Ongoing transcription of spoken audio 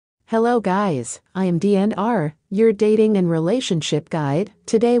Hello guys, I am DNR, your dating and relationship guide.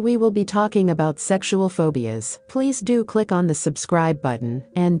 Today we will be talking about sexual phobias. Please do click on the subscribe button,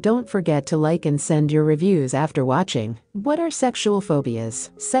 and don't forget to like and send your reviews after watching. What are sexual phobias?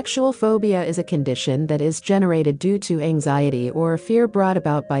 Sexual phobia is a condition that is generated due to anxiety or fear brought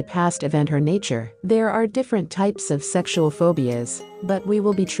about by past event or nature. There are different types of sexual phobias, but we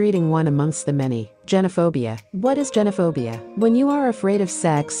will be treating one amongst the many. Genophobia. What is genophobia? When you are afraid of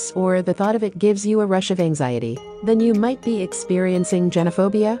sex or the thought of it gives you a rush of anxiety, then you might be experiencing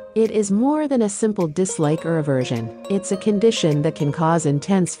genophobia. It is more than a simple dislike or aversion. It's a condition that can cause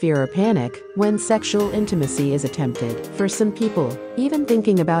intense fear or panic when sexual intimacy is attempted. For some people, even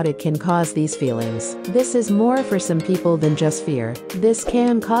thinking about it can cause these feelings. This is more for some people than just fear. This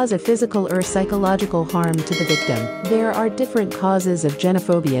can cause a physical or psychological harm to the victim. There are different causes of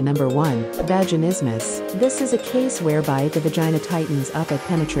genophobia. Number 1. Vaginismus. This is a case whereby the vagina tightens up at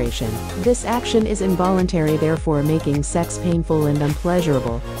penetration. This action is involuntary, therefore making sex painful and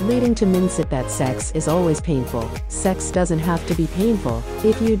unpleasurable, leading to mindset that sex is always painful. Sex doesn't have to be painful.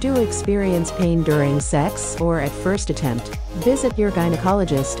 If you do experience pain during sex or at first attempt, visit your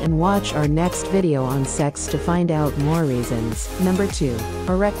gynecologist and watch our next video on sex to find out more reasons. Number 2.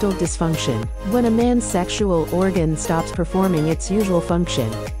 Erectile dysfunction. When a man's sexual organ stops performing its usual function,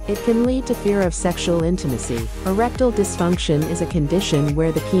 it can lead to fear of sexual intimacy. Erectile dysfunction is a condition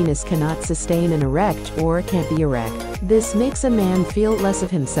where the penis cannot sustain an erect or can't be erect. This makes a man feel less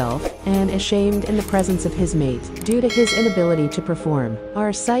of himself and ashamed in the presence of his mate due to his inability to perform.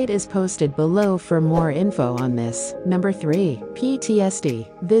 Our site is posted below for more info on this. Number 3. PTSD.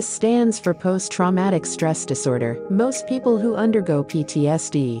 This stands for post-traumatic stress disorder. Most people who undergo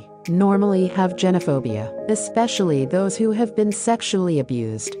PTSD normally have genophobia, especially those who have been sexually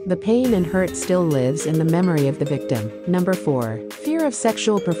abused. The pain and hurt still lives in the memory of the victim. Number 4. Fear of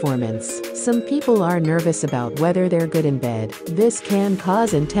sexual performance. Some people are nervous about whether they're good in bed. This can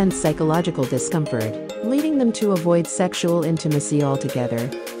cause intense psychological discomfort, leading them to avoid sexual intimacy altogether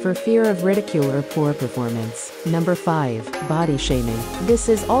for fear of ridicule or poor performance. Number 5. Body shaming. This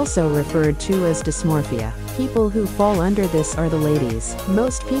is also referred to as dysmorphia. People who fall under this are the ladies.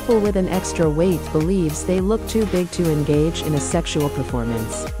 Most people with an extra weight believes they look too big to engage in a sexual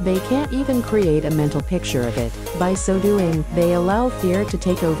performance. They can't even create a mental picture of it. By so doing, they allow fear to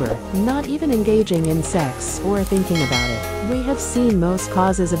take over, not even engaging in sex or thinking about it. We have seen most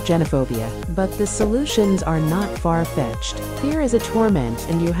causes of genophobia, but the solutions are not far-fetched. Fear is a torment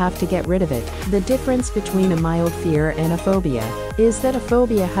and you have to get rid of it. The difference between a mild fear and a phobia is that a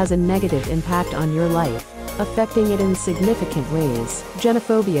phobia has a negative impact on your life, affecting it in significant ways.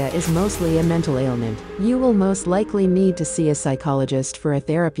 Genophobia is mostly a mental ailment. You will most likely need to see a psychologist for a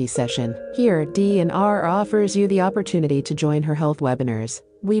therapy session. Here, DNR offers you the opportunity to join her health webinars.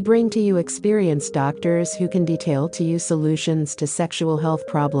 We bring to you experienced doctors who can detail to you solutions to sexual health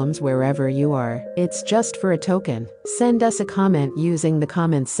problems wherever you are. It's just for a token. Send us a comment using the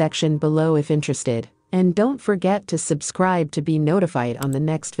comments section below if interested. And don't forget to subscribe to be notified on the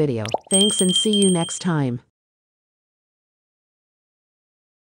next video. Thanks and see you next time.